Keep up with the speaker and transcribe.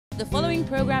The following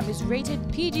program is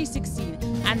rated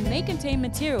PG-16 and may contain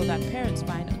material that parents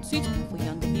find unsuitable for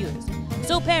younger viewers.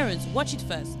 So parents, watch it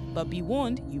first, but be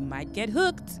warned, you might get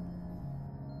hooked.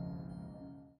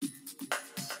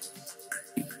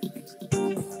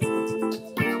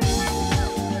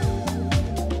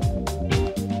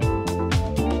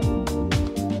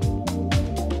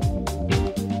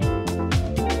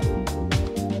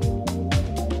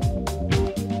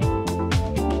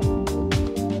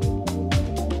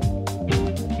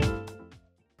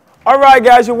 Alright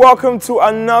guys, you're welcome to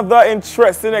another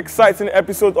interesting, exciting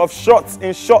episode of Shots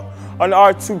in Shot on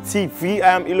R2 TV. I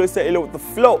am Ilo with the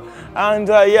flow. And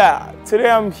yeah, today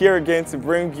I'm here again to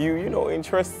bring you, an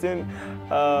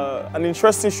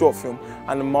interesting short film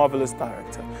and a marvelous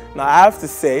director. Now I have to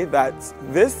say that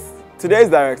today's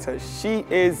director, she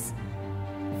is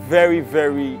very,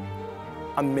 very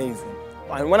amazing.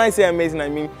 And when I say amazing, I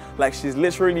mean like she's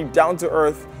literally down to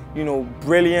earth,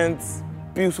 brilliant,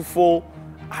 beautiful,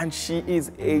 and she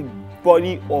is a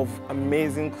body of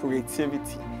amazing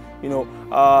creativity.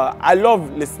 I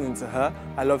love listening to her.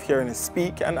 I love hearing her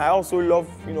speak, and I also love,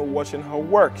 watching her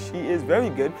work. She is very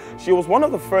good. She was one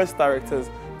of the first directors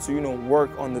to, work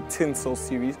on the Tinsel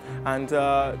series, and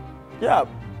yeah,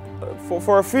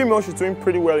 for a female, she's doing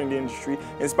pretty well in the industry.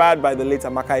 Inspired by the late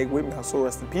Amaka Igwe, may her soul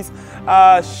rest in peace.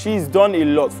 She's done a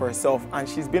lot for herself, and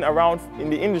she's been around in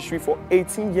the industry for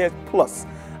 18 years plus.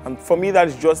 And for me,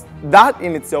 that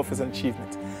in itself is an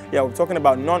achievement. Yeah, we're talking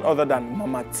about none other than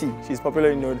Mama T. She's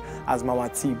popularly known as Mama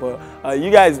T, but you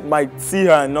guys might see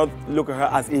her and not look at her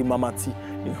as a Mama T,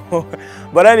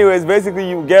 But anyways, basically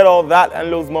you get all that and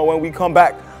loads more when we come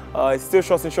back. It's still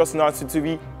Shots in R2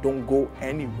 TV. Don't go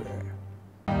anywhere.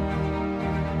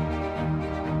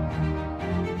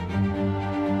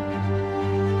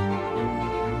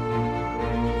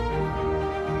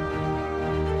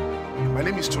 My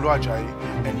name is Tope Oshin,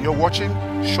 and you're watching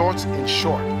Shots in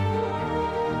Short.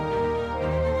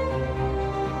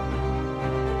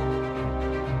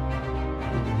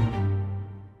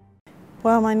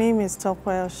 Well, my name is Tope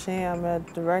Oshin. I'm a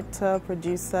director,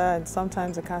 producer, and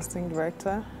sometimes a casting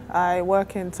director. I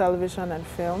work in television and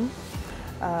film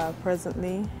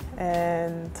presently,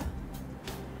 and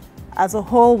as a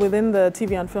whole within the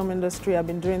TV and film industry, I've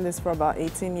been doing this for about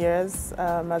 18 years.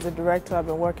 As a director, I've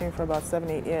been working for about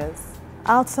 7-8 years.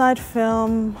 Outside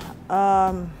film,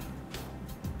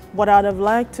 what I'd have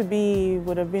liked to be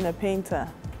would have been a painter.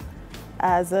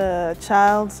 As a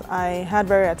child, I had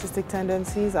very artistic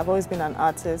tendencies. I've always been an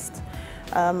artist.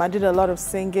 I did a lot of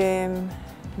singing,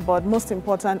 but most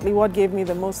importantly, what gave me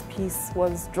the most peace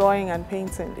was drawing and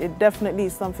painting. It definitely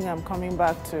is something I'm coming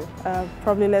back to.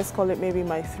 Probably let's call it maybe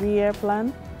my 3-year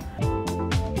plan.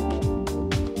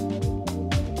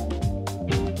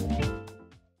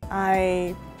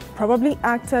 I probably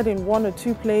acted in 1 or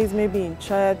 2 plays, maybe in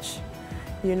church,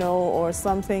 or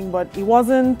something, but it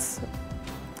wasn't,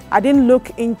 I didn't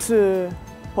look into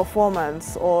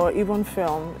performance or even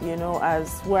film,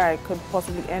 as where I could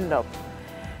possibly end up.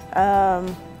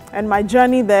 And my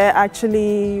journey there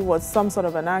actually was some sort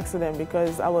of an accident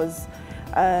because I was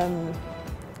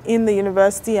in the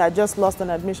university. I just lost an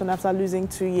admission after losing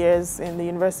 2 years in the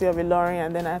University of Ilorin,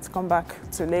 and then I had to come back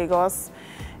to Lagos.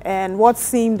 And what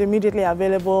seemed immediately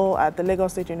available at the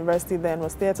Lagos State University then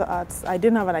was theatre arts. I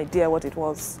didn't have an idea what it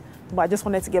was, but I just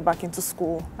wanted to get back into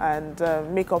school and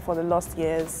make up for the lost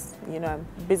years, and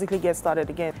basically get started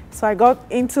again. So I got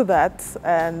into that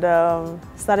and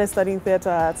started studying theatre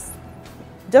arts.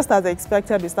 Just as I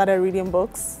expected, we started reading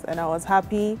books, and I was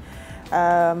happy.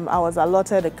 I was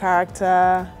allotted a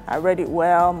character, I read it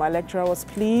well, my lecturer was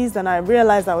pleased, and I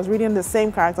realized I was reading the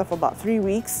same character for about 3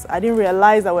 weeks. I didn't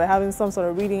realize that we're having some sort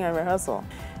of reading and rehearsal.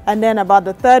 And then about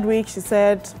the 3rd week, she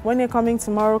said, when you're coming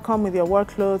tomorrow, come with your work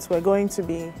clothes, we're going to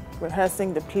be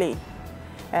rehearsing the play.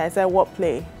 And I said, what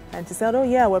play? And she said, oh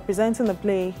yeah, we're presenting the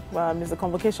play, it's a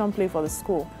convocation play for the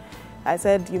school. I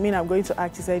said, you mean I'm going to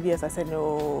act? She said, yes. I said,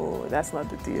 no, that's not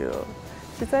the deal.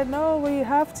 She said, no, well, you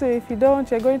have to. If you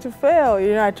don't, you're going to fail.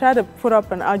 I tried to put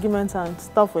up an argument and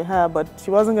stuff with her, but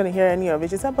she wasn't going to hear any of it.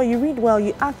 She said, but you read well,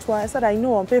 you act well. I said, I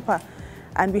know on paper.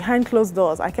 And behind closed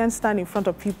doors, I can't stand in front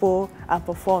of people and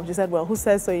perform. She said, well, who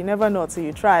says so? You never know till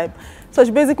you try. So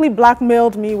she basically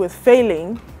blackmailed me with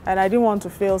failing, and I didn't want to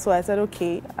fail. So I said,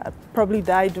 okay, I'll probably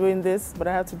die doing this, but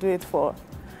I have to do it for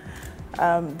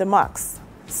the marks.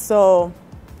 So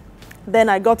then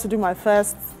I got to do my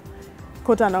first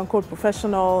quote-unquote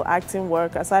professional acting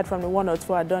work, aside from the 1 or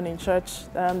 2 I'd done in church.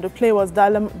 The play was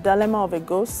Dilemma of a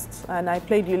Ghost, and I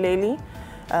played Eulalie.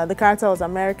 The character was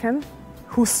American,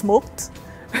 who smoked.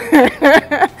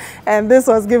 And this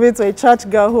was given to a church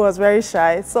girl who was very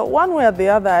shy. So one way or the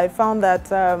other, I found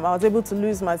that I was able to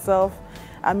lose myself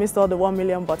amidst all the 1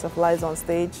 million butterflies on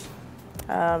stage.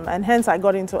 And hence I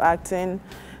got into acting.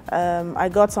 I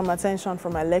got some attention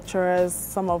from my lecturers,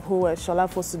 some of who were Shola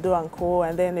Fosudo and co,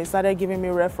 and then they started giving me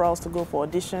referrals to go for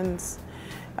auditions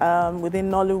within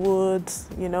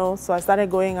Nollywood, you know. So I started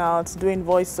going out, doing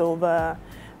voiceover,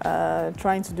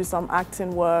 trying to do some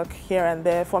acting work here and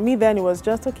there. For me then it was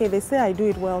just, okay, they say I do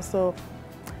it well, so,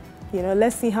 you know,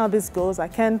 let's see how this goes. I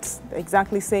can't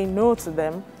exactly say no to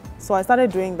them. So I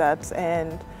started doing that,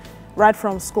 and right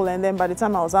from school, and then by the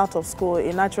time I was out of school,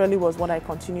 it naturally was what I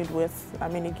continued with. I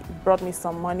mean, it brought me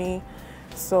some money.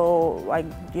 So I,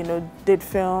 you know, did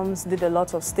films, did a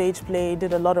lot of stage play,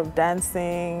 did a lot of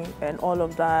dancing and all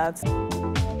of that.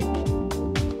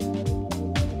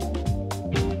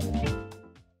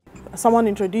 Someone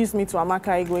introduced me to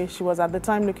Amaka Igwe. She was at the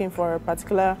time looking for a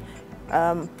particular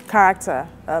actor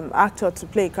to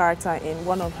play a character in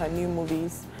one of her new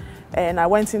movies. And I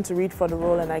went in to read for the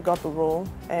role, and I got the role.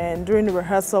 And during the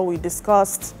rehearsal, we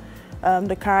discussed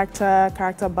the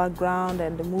character background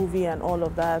and the movie and all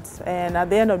of that. And at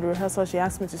the end of the rehearsal, she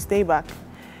asked me to stay back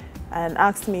and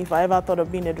asked me if I ever thought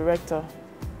of being a director.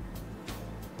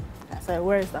 I said,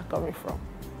 where is that coming from?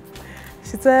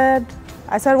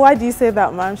 I said, why do you say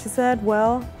that, ma'am? She said,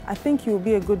 well, I think you'll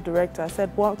be a good director. I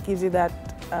said, what gives you that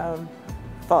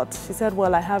thought? She said,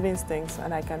 well, I have instincts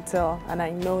and I can tell, and I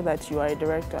know that you are a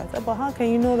director. I said, but how can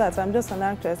you know that? I'm just an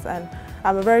actress, and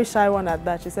I'm a very shy one at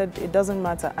that. She said, it doesn't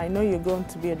matter. I know you're going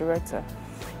to be a director.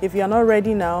 If you're not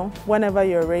ready now, whenever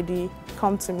you're ready,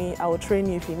 come to me. I will train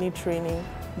you if you need training,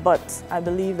 but I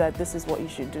believe that this is what you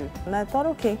should do. And I thought,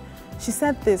 okay, she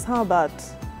said this, how about,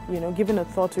 you know, giving a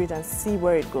thought to it and see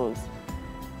where it goes.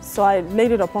 So I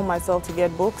laid it upon myself to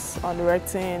get books on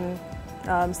directing,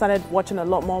 started watching a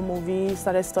lot more movies,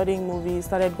 started studying movies,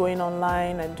 started going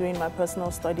online and doing my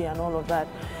personal study and all of that.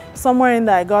 Somewhere in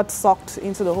there, I got sucked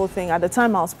into the whole thing. At the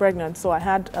time, I was pregnant, so I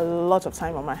had a lot of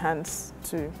time on my hands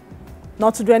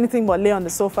not to do anything but lay on the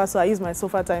sofa, so I used my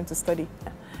sofa time to study.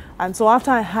 And so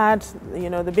after I had, you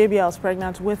know, the baby I was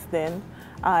pregnant with then,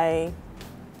 I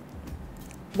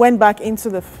went back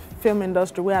into the film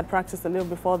industry where I'd practiced a little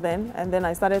before then, and then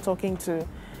I started talking to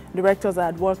directors I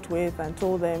had worked with and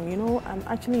told them, you know, I'm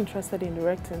actually interested in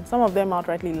directing. Some of them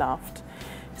outrightly laughed.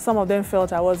 Some of them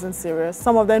felt I wasn't serious.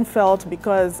 Some of them felt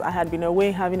because I had been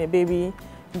away having a baby,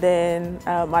 then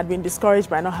I'd been discouraged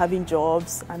by not having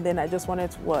jobs, and then I just wanted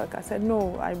to work. I said,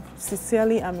 no, I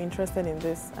sincerely am interested in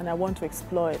this and I want to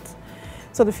explore it.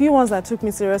 So the few ones that took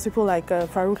me serious, people like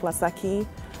Farouk Lasaki,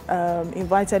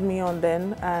 invited me on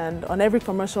then, and on every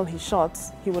commercial he shot,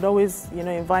 he would always, you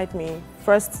know, invite me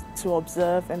first to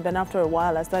observe, and then after a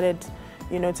while I started,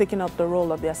 you know, taking up the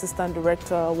role of the assistant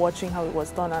director, watching how it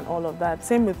was done and all of that.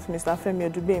 Same with Mr. Femi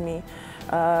Odubemi,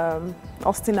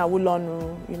 Austin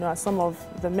Awulonu, you know, some of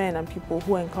the men and people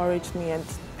who encouraged me and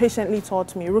patiently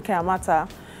taught me. Ruke Amata,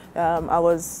 I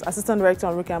was assistant director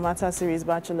on Ruke Amata series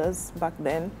Bachelors back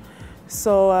then.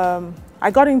 So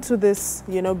I got into this,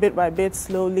 you know, bit by bit,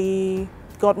 slowly,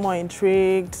 got more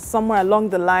intrigued. Somewhere along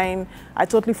the line, I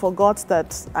totally forgot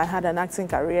that I had an acting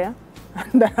career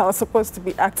and that I was supposed to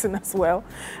be acting as well.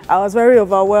 I was very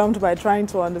overwhelmed by trying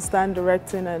to understand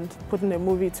directing and putting a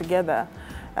movie together.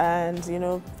 And, you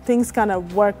know, things kind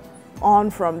of worked on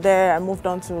from there. I moved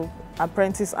on to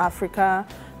Apprentice Africa,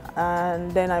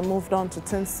 and then I moved on to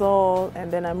Tinsel, and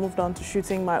then I moved on to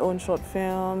shooting my own short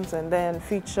films, and then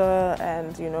feature,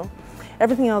 and, you know,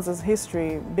 everything else is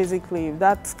history, basically.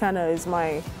 That kind of is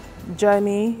my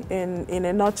journey in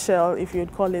a nutshell, if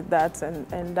you'd call it that,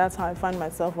 and that's how I find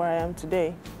myself where I am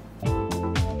today.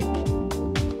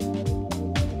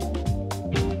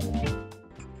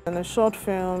 And a short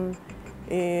film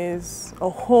is a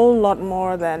whole lot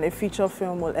more than a feature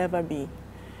film will ever be.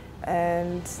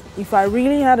 And if I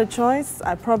really had a choice,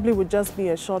 I probably would just be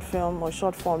a short film or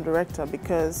short form director,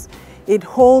 because it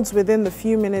holds within the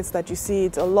few minutes that you see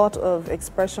it a lot of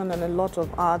expression and a lot of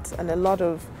art and a lot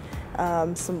of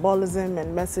symbolism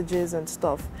and messages and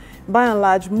stuff. By and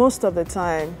large, most of the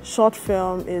time, short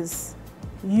film is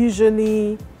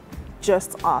usually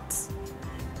just art.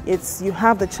 You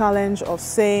have the challenge of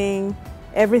saying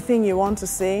everything you want to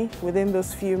say within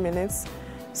those few minutes.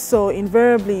 So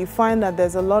invariably you find that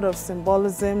there's a lot of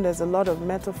symbolism, there's a lot of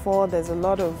metaphor, there's a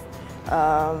lot of,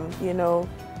 you know,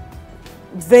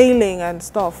 veiling and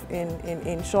stuff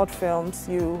in short films.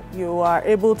 You are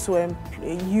able to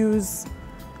use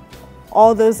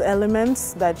all those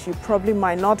elements that you probably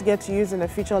might not get to use in a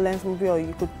feature-length movie, or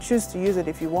you could choose to use it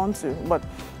if you want to. But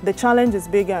the challenge is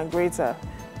bigger and greater.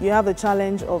 you have the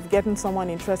challenge of getting someone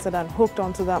interested and hooked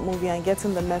onto that movie and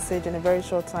getting the message in a very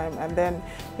short time. And then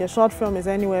your short film is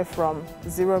anywhere from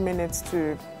 0 minutes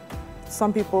to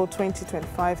some people 20,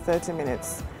 25, 30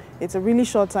 minutes. It's a really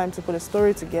short time to put a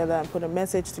story together and put a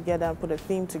message together and put a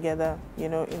theme together, you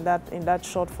know, in that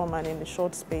short form and in the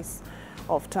short space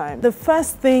of time. The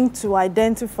first thing to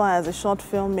identify as a short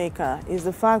filmmaker is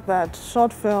the fact that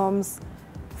short films,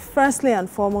 firstly and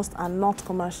foremost, are not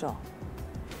commercial.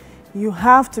 You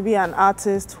have to be an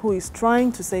artist who is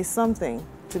trying to say something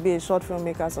to be a short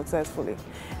filmmaker successfully.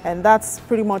 And that's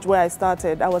pretty much where I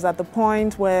started. I was at the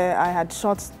point where I had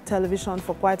shot television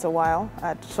for quite a while. I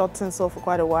had shot tinsel for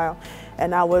quite a while.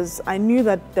 And I knew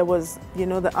that there was, you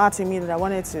know, the art in me that I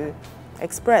wanted to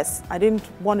express. I didn't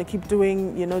want to keep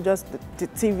doing, you know, just the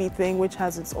TV thing, which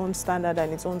has its own standard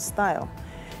and its own style.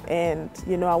 And,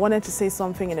 you know, I wanted to say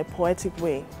something in a poetic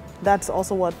way. That's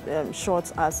also what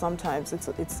shorts are sometimes.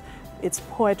 It's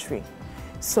poetry.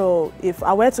 So if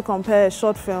I were to compare a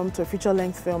short film to a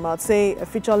feature-length film, I'd say a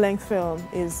feature-length film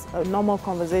is a normal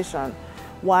conversation,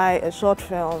 while a short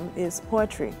film is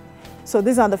poetry. So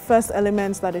these are the first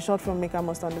elements that a short filmmaker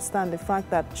must understand, the fact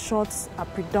that shorts are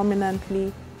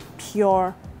predominantly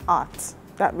pure art.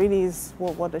 That really is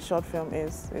what a short film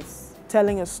is. It's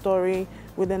telling a story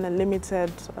within a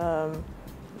limited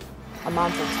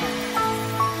amount of time.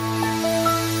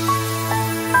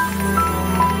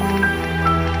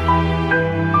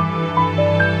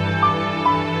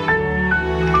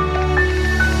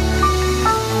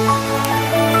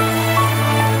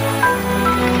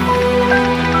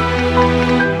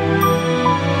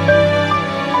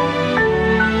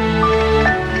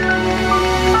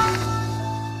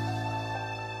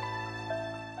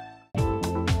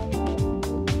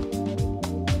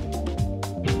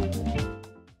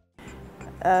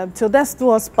 Till Death Do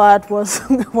Us Part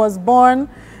was born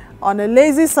on a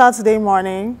lazy Saturday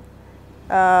morning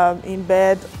in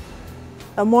bed,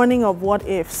 a morning of what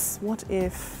ifs. What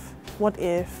if, what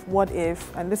if, what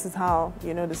if? And this is how,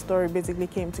 you know, the story basically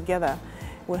came together.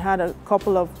 We had a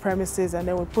couple of premises and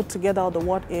then we put together all the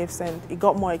what ifs, and it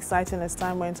got more exciting as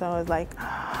time went on. I was like,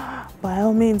 by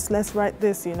all means, let's write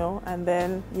this, you know. And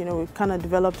then, you know, we kind of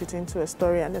developed it into a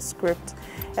story and a script.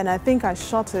 And I think I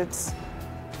shot it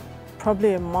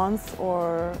probably a month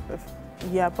or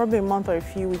a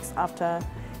few weeks after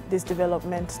this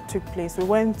development took place. We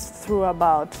went through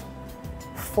about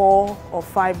 4 or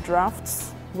 5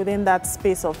 drafts within that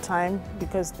space of time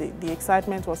because the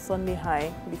excitement was suddenly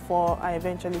high before I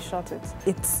eventually shot it.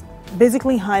 It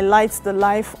basically highlights the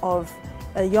life of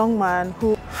a young man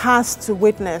who has to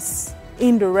witness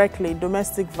indirectly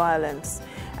domestic violence.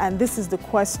 And this is the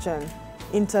question: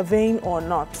 intervene or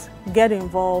not, get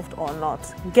involved or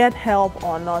not, get help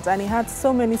or not. And he had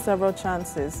several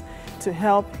chances to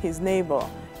help his neighbor.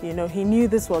 You know, he knew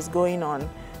this was going on.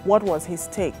 What was his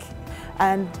take?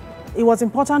 And it was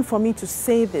important for me to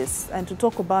say this and to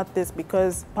talk about this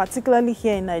because particularly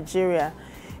here in Nigeria,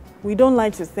 we don't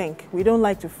like to think, we don't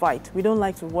like to fight, we don't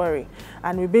like to worry,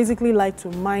 and we basically like to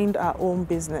mind our own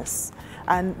business.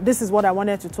 And this is what I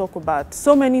wanted to talk about.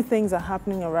 So many things are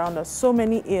happening around us, so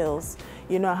many ills,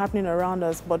 you know, are happening around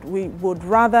us, but we would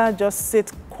rather just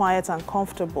sit quiet and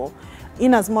comfortable.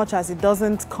 In as much as it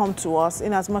doesn't come to us,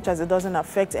 in as much as it doesn't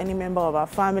affect any member of our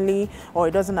family or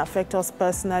it doesn't affect us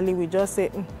personally, we just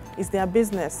say, it's their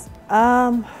business.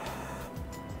 I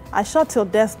shot Till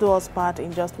Death Do Us Part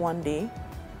in just one day.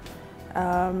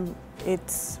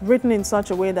 It's written in such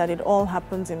a way that it all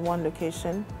happens in one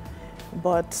location,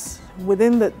 but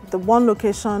within the one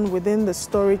location, within the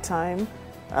story time,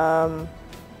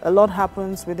 a lot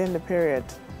happens within the period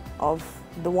of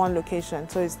the one location.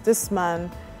 So it's this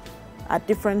man at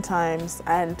different times,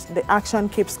 and the action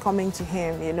keeps coming to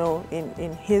him, you know,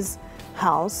 in his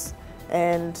house,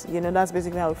 and you know, that's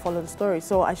basically how we follow the story.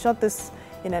 So I shot this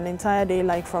in an entire day,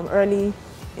 like from early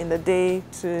in the day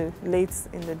to late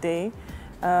in the day.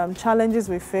 Challenges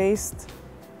we faced,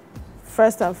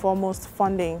 first and foremost,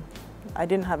 funding. I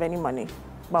didn't have any money,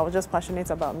 but I was just passionate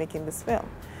about making this film.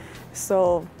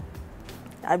 So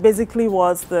I basically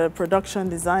was the production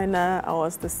designer, I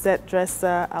was the set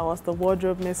dresser, I was the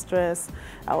wardrobe mistress,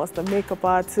 I was the makeup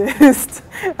artist.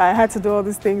 I had to do all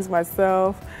these things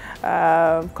myself,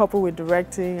 coupled with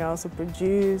directing. I also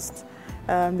produced.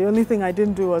 The only thing I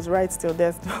didn't do was write Till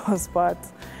Death Do Us Part.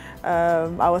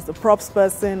 I was the props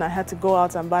person. I had to go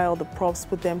out and buy all the props,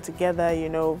 put them together, you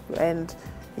know, and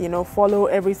you know, follow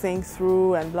everything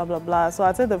through and blah, blah, blah. So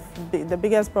I'd say the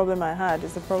biggest problem I had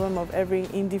is the problem of every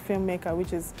indie filmmaker,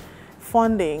 which is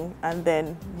funding and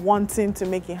then wanting to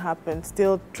make it happen,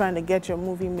 still trying to get your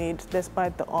movie made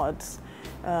despite the odds.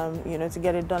 you know, to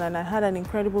get it done. And I had an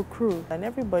incredible crew, and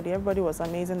everybody was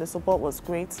amazing. The support was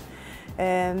great,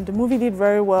 and the movie did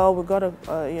very well. We got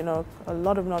you know, a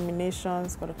lot of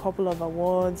nominations, got a couple of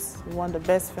awards. We won the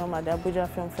best film at the Abuja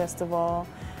Film Festival.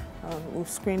 We've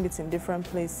screened it in different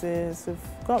places.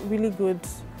 We've got really good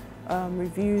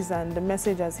reviews, and the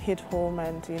message has hit home.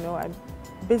 And you know, I'm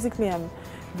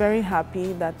very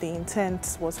happy that the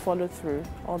intent was followed through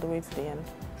all the way to the end.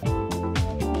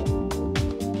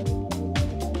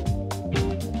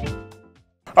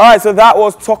 All right, so that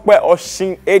was Tope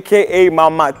Oshin, aka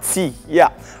Mama T.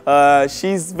 Yeah,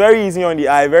 she's very easy on the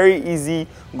eye, very easy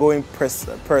going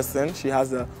person. She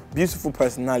has a beautiful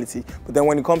personality, but then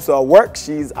when it comes to her work,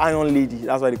 she's Iron Lady.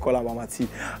 That's why they call her Mama T.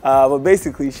 But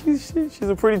basically, she's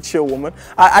a pretty chill woman.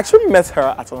 I actually met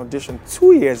her at an audition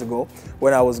 2 years ago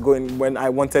when I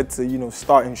wanted to, you know,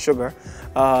 start in sugar,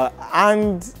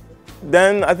 and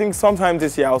then I think sometime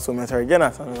this year I also met her again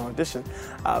at an audition.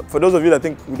 For those of you that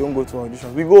think we don't go to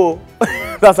auditions, we go.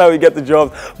 That's how we get the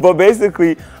jobs. But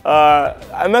basically,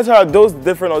 I met her at those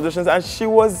different auditions, and she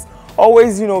was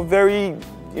always, you know, very,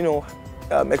 you know,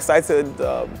 excited,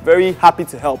 very happy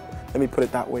to help. Let me put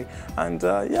it that way. And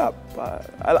yeah,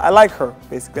 I like her,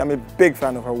 basically. I'm a big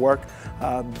fan of her work,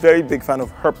 very big fan of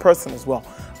her person as well.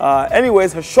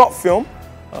 Anyways, her short film,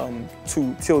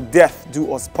 Till Death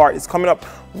Do Us Part, is coming up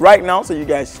right now, so you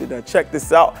guys should check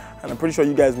this out, and I'm pretty sure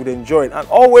you guys would enjoy it. And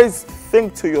always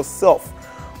think to yourself,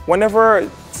 whenever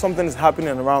something is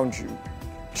happening around you,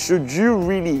 should you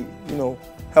really, you know,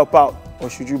 help out, or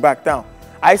should you back down?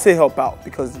 I say help out,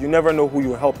 because you never know who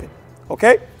you're helping.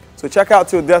 Okay? So check out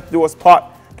Till Death Do Us Part,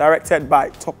 directed by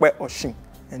Tope Oshin.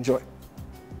 Enjoy.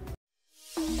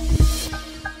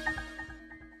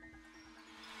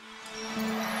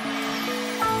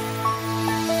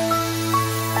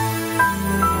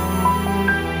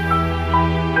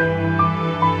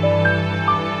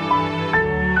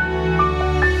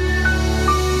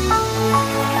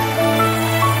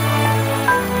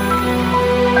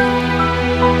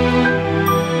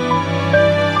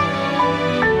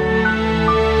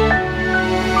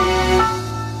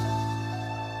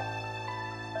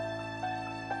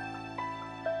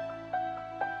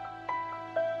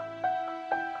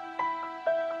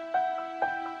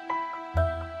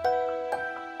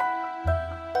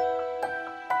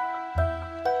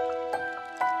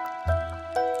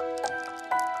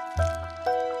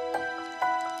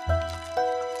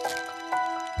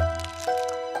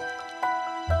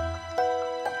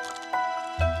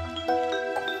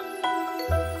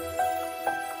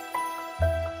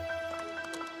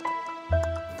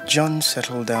 John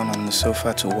settled down on the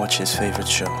sofa to watch his favorite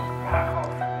show.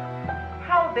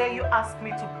 How dare you ask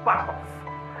me to back off?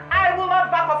 I will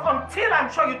not back off until I'm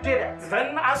sure you did it.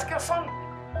 Then ask your son.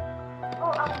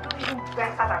 Oh, I will do even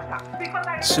better than that. Because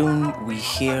Soon we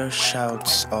hear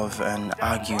shouts of an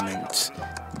argument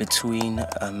between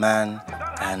a man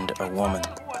and a woman.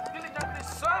 Who has diligently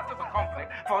served the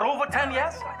conflict for over 10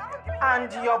 years? And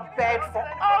your bed for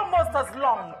almost as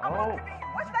long. Oh.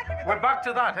 We're back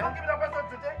to that, eh? I'm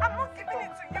not giving it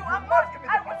to you. I was not giving it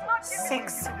to you.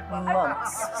 6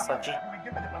 months, Soji.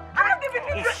 I'm not giving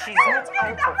it to you. If she's not out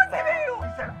of there.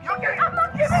 I'm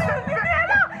not giving it to you.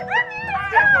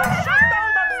 Let me shut down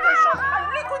that station and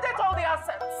liquidate all the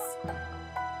assets.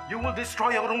 You will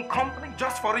destroy your own company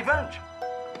just for revenge.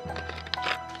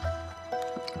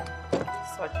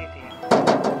 Soji, dear,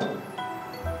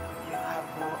 you have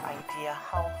no idea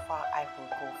how far I will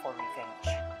go for revenge.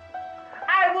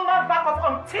 I will not back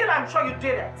off until I'm sure you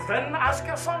did it. Then ask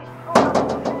your son. Better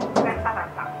than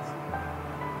that.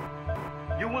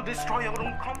 You will destroy your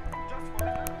own company just for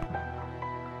it.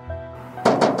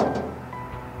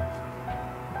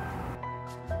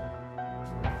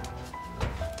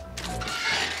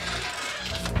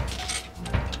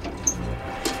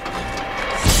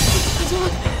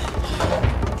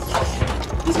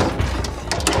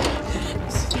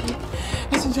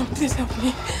 Listen, John, please help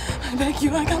me. I beg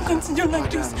you, I can't continue like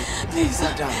this. Please.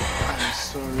 Madam, I'm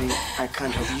sorry. I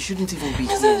can't help you. You shouldn't even be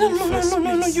here.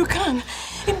 No, you can.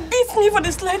 It beats me for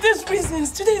the slightest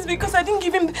reasons. Today is because I didn't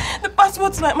give him the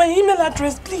password to my email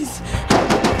address, please. Send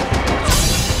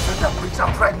that bitch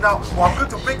out right now, or I'm going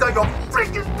to bring down your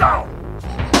freaking down!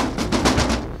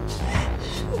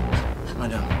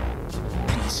 Madam,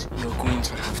 please, you're going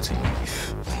to have to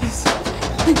leave. Please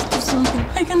do something.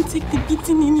 I can't take the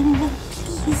beating anymore,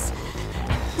 please.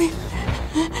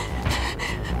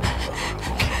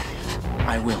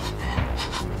 I will.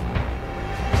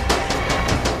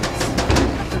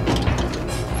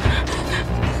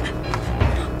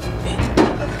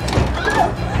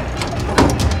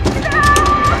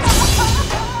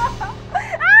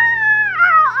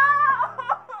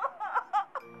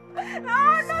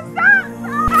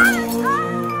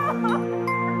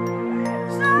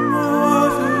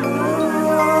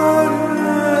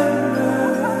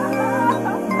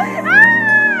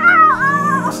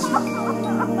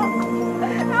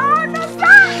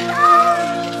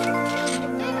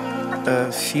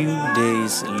 few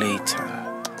days later,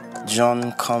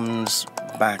 John comes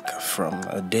back from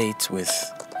a date with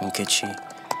Nkechi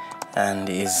and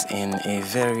is in a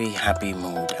very happy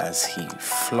mood as he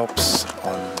flops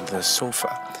on the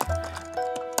sofa,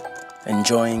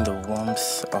 enjoying the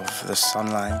warmth of the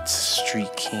sunlight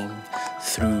streaking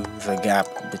through the gap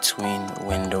between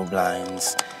window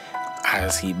blinds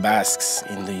as he basks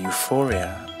in the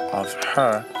euphoria of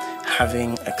her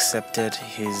having accepted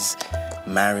his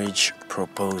marriage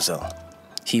proposal.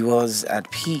 He was at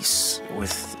peace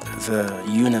with the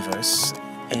universe,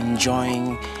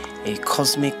 enjoying a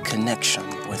cosmic connection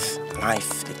with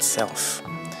life itself.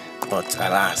 But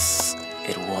alas,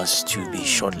 it was to be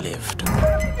short-lived.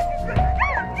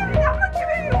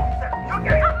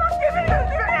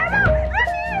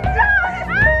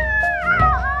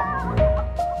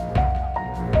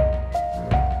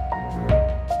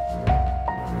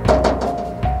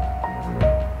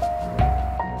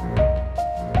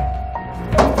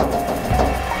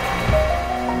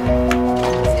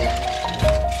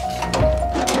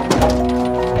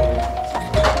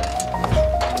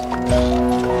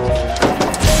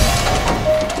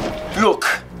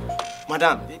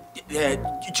 Madam,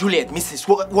 Juliet, Mrs.,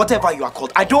 whatever you are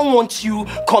called, I don't want you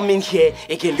coming here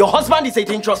again. Your husband is a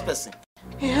dangerous person.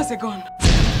 He has a gun.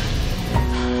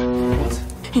 What?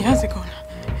 He has a gun.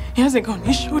 He has a gun.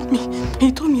 He showed me.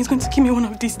 He told me he's going to kill me one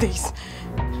of these days.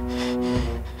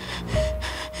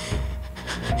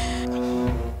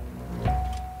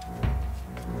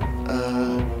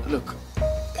 Look,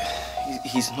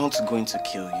 he's not going to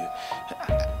kill you.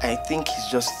 I think he's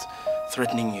just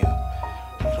threatening you.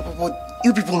 But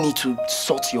you people need to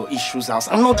sort your issues out.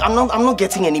 I'm not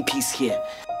getting any peace here.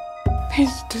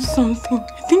 Please do something.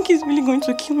 I think he's really going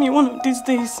to kill me one of these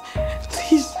days.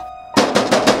 Please. You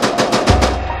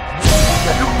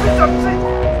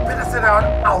better sit down.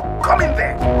 I'll come in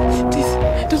there. Please,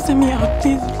 don't send me out,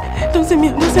 please. Don't send me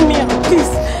out. Don't send me out,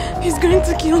 please. He's going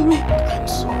to kill me. I'm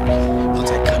sorry, but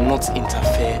I cannot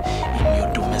interfere in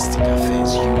your domestic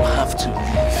affairs. You have to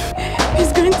leave.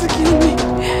 He's going to kill me.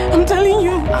 I'm telling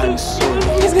you. I'm sorry.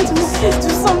 He's going to please do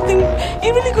something.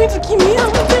 He's really going to kill me.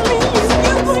 I'm telling you. He's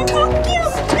going to kill me.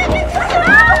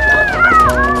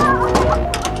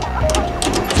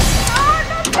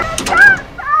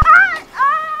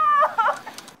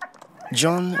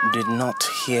 John did not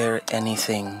hear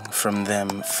anything from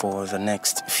them for the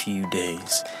next few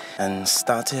days and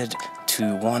started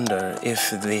to wonder if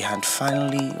they had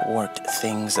finally worked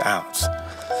things out.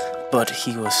 But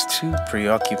he was too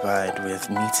preoccupied with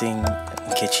meeting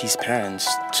Nkechi's parents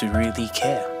to really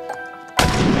care.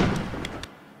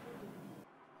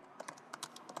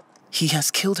 He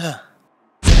has killed her.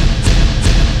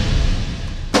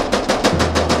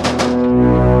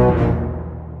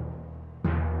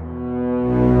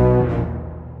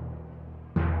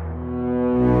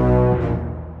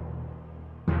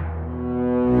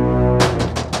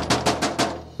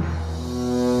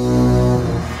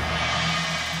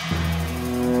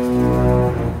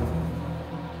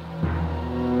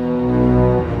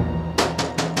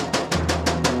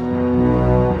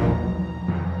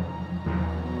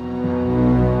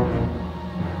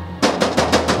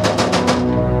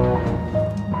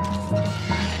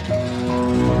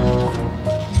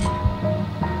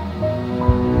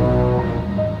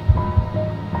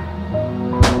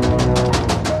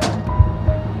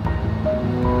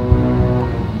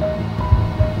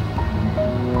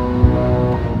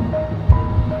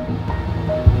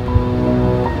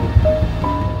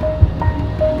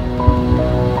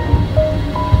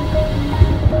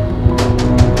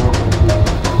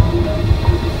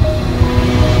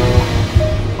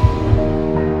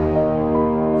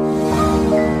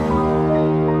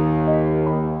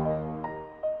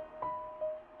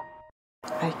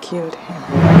 I killed him.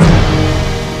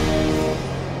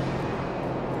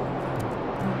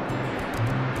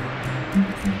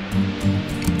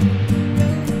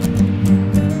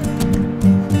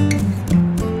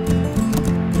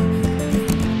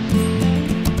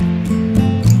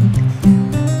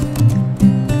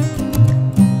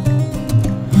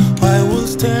 I will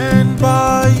stand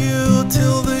by you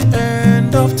till the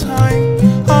end of time.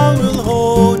 I will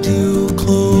hold you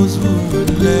close,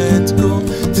 won't let go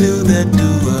till the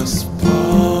do us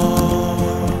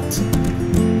part.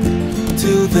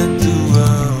 Till the do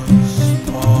us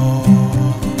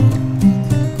part.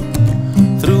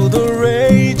 Through the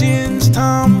raging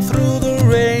storm, through the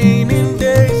raining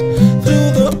days,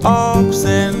 through the ups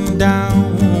and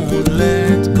downs, won't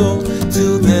let go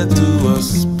till the do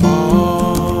us part.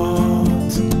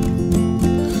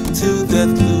 Till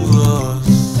death do us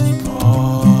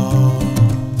part.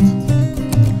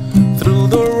 Through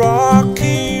the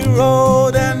rocky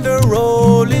road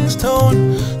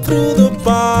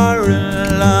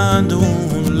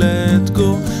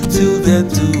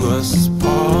death do us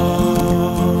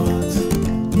part.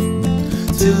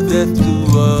 Till death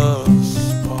do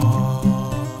us part.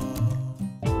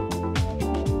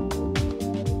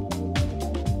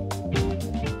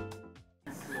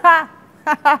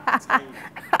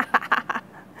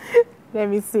 Let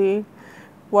me see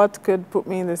what could put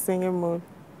me in the singing mood.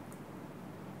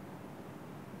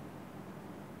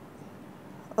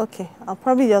 Okay, I'll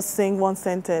probably just sing one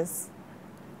sentence.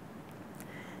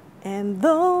 And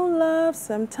though love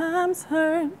sometimes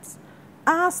hurts,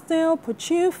 I still put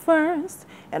you first,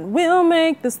 and we'll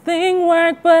make this thing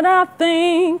work, but I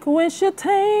think we should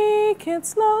take it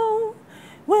slow.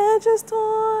 We're just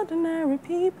ordinary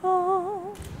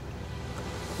people.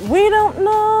 We don't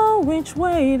know which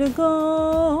way to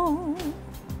go.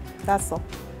 That's all.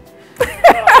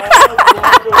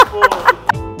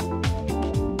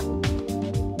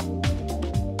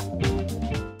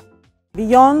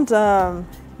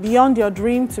 Beyond your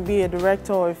dream to be a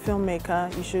director or a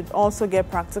filmmaker, you should also get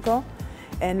practical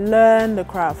and learn the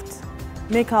craft.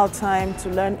 Make out time to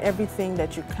learn everything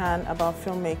that you can about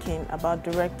filmmaking, about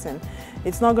directing.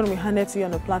 It's not going to be handed to you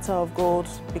on a platter of gold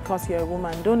because you're a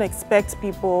woman. Don't expect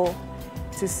people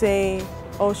to say,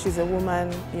 oh, she's a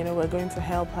woman, you know, we're going to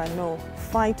help her. No,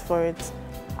 fight for it.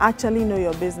 Actually know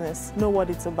your business, know what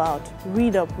it's about.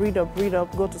 Read up, read up, read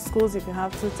up. Go to schools if you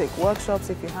have to, take workshops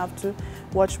if you have to,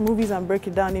 watch movies and break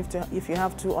it down if you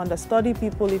have to, understudy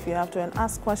people if you have to, and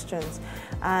ask questions.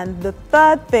 And the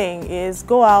third thing is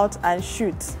go out and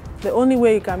shoot. The only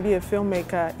way you can be a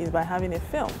filmmaker is by having a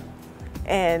film.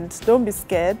 And don't be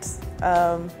scared.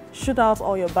 Shoot out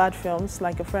all your bad films,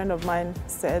 like a friend of mine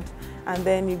said, and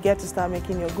then you get to start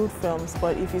making your good films.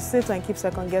 But if you sit and keep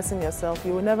second-guessing yourself,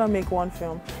 you will never make one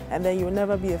film, and then you will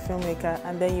never be a filmmaker,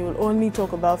 and then you will only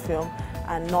talk about film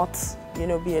and not, you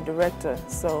know, be a director.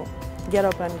 So get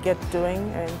up and get doing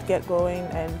and get going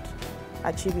and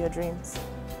achieve your dreams.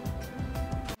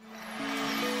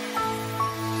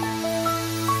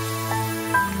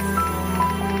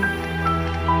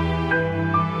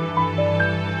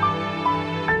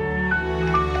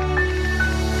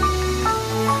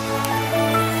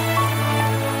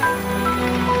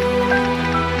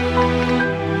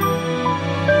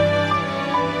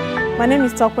 My name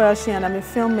is Tope Oshin and I'm a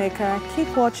filmmaker.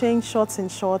 Keep watching Shots in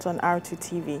Short on R2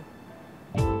 TV.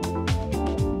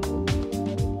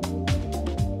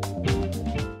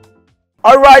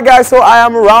 Alright guys, so I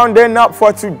am rounding up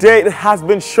for today. It has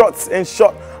been Shots in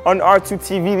Short on R2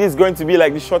 TV. This is going to be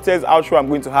like the shortest outro I'm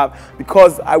going to have,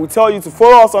 because I will tell you to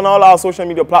follow us on all our social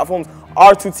media platforms.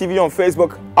 R2 TV on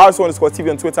Facebook, R2_TV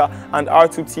on Twitter, and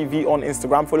R2 TV on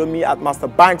Instagram. Follow me at Master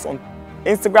Banks on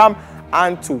Instagram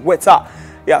and Twitter.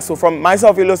 Yeah, so from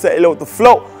myself, Ilo with the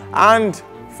flow, and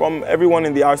from everyone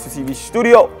in the R2 TV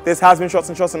studio, this has been Shots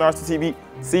in Shots on R2 TV.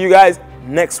 See you guys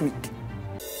next week.